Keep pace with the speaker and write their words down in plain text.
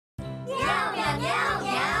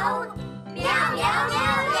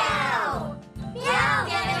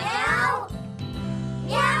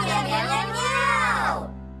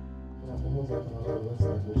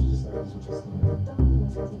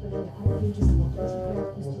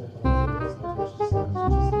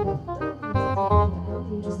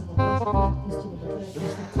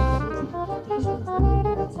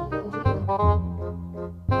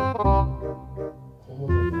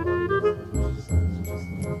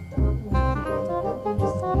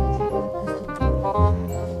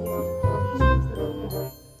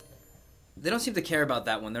They don't seem to care about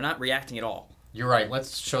that one. They're not reacting at all. You're right.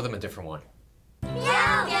 Let's show them a different one.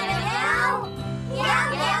 Meow, meow, meow, meow,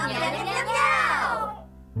 meow, meow, meow, meow.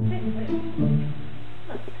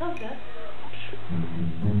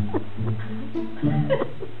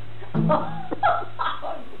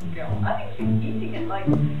 Oh, girl, I think she's eating it like,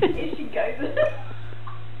 here she goes.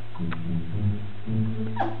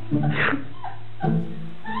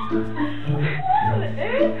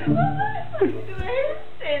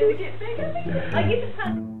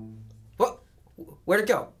 What? Where'd it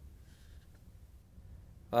go?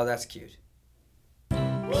 Oh, that's cute.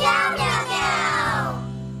 Meow, meow, meow.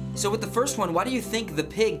 So with the first one, why do you think the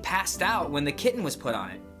pig passed out when the kitten was put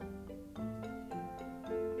on it?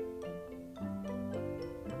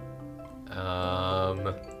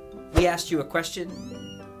 We asked you a question.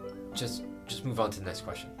 Just move on to the next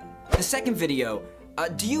question. The second video,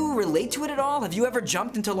 do you relate to it at all? Have you ever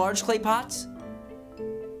jumped into large clay pots?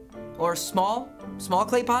 Or small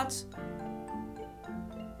clay pots?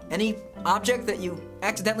 Any object that you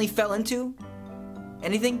accidentally fell into?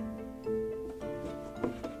 Anything?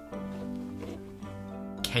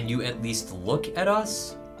 Can you at least look at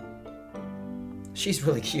us? She's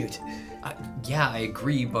really cute. Yeah, I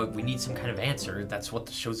agree, but we need some kind of answer. That's what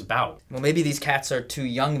the show's about. Well, maybe these cats are too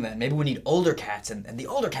young then. Maybe we need older cats, and the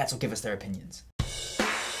older cats will give us their opinions.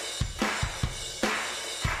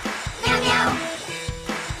 Meow, meow.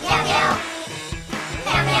 Meow, meow.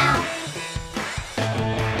 Meow, meow.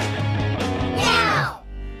 Meow.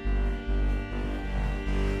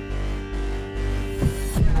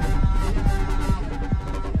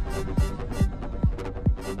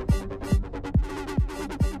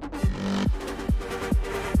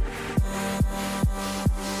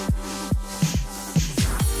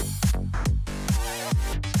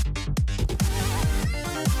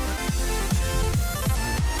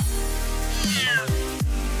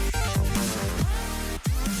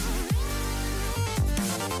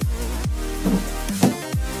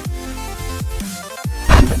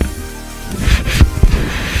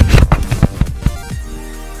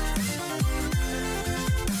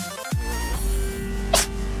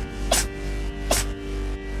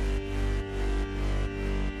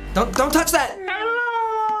 Don't touch that!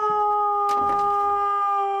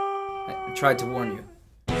 I tried to warn you.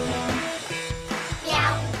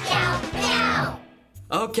 Meow, meow, meow.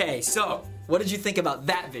 Okay, so, what did you think about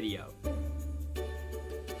that video?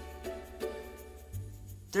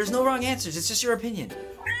 There's no wrong answers, it's just your opinion.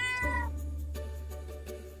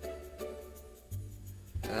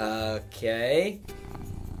 Okay.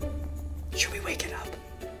 Should we wake it up?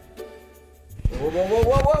 Whoa, whoa, whoa,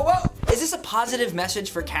 whoa, whoa, whoa! Is this a positive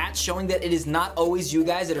message for cats showing that it is not always you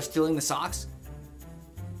guys that are stealing the socks?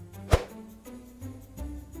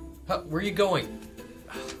 Where are you going?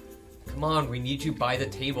 Come on, we need you by the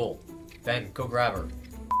table. Ben, go grab her.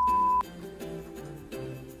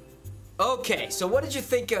 Okay, so what did you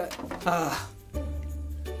think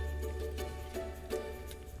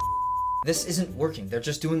This isn't working. They're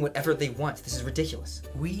just doing whatever they want. This is ridiculous.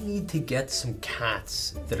 We need to get some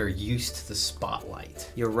cats that are used to the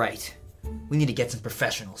spotlight. You're right. We need to get some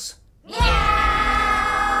professionals. Meow.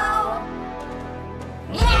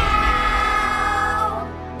 Meow.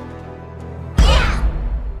 Meow.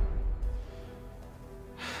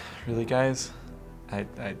 Really, guys? I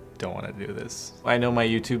don't want to do this. I know my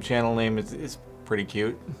YouTube channel name is pretty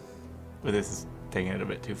cute, but this is taking it a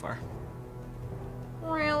bit too far.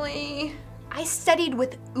 Really? I studied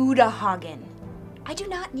with Uda Hagen. I do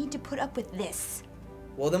not need to put up with this.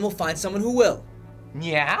 Well, then we'll find someone who will.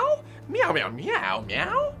 Meow? Meow, meow, meow,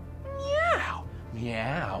 meow. Meow.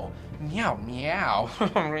 Meow. Meow, meow.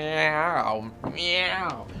 Meow.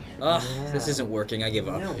 Meow. Ugh, this isn't working. I give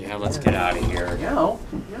up. Yeah, let's get out of here. Meow.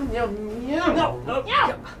 Meow, meow, meow. No, no,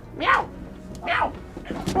 meow. Meow. Meow.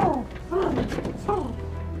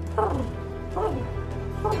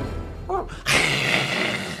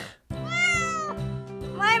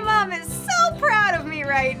 My mom is so proud of me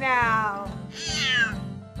right now.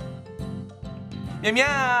 Meow,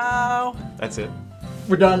 meow. That's it.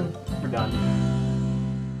 We're done. We're done.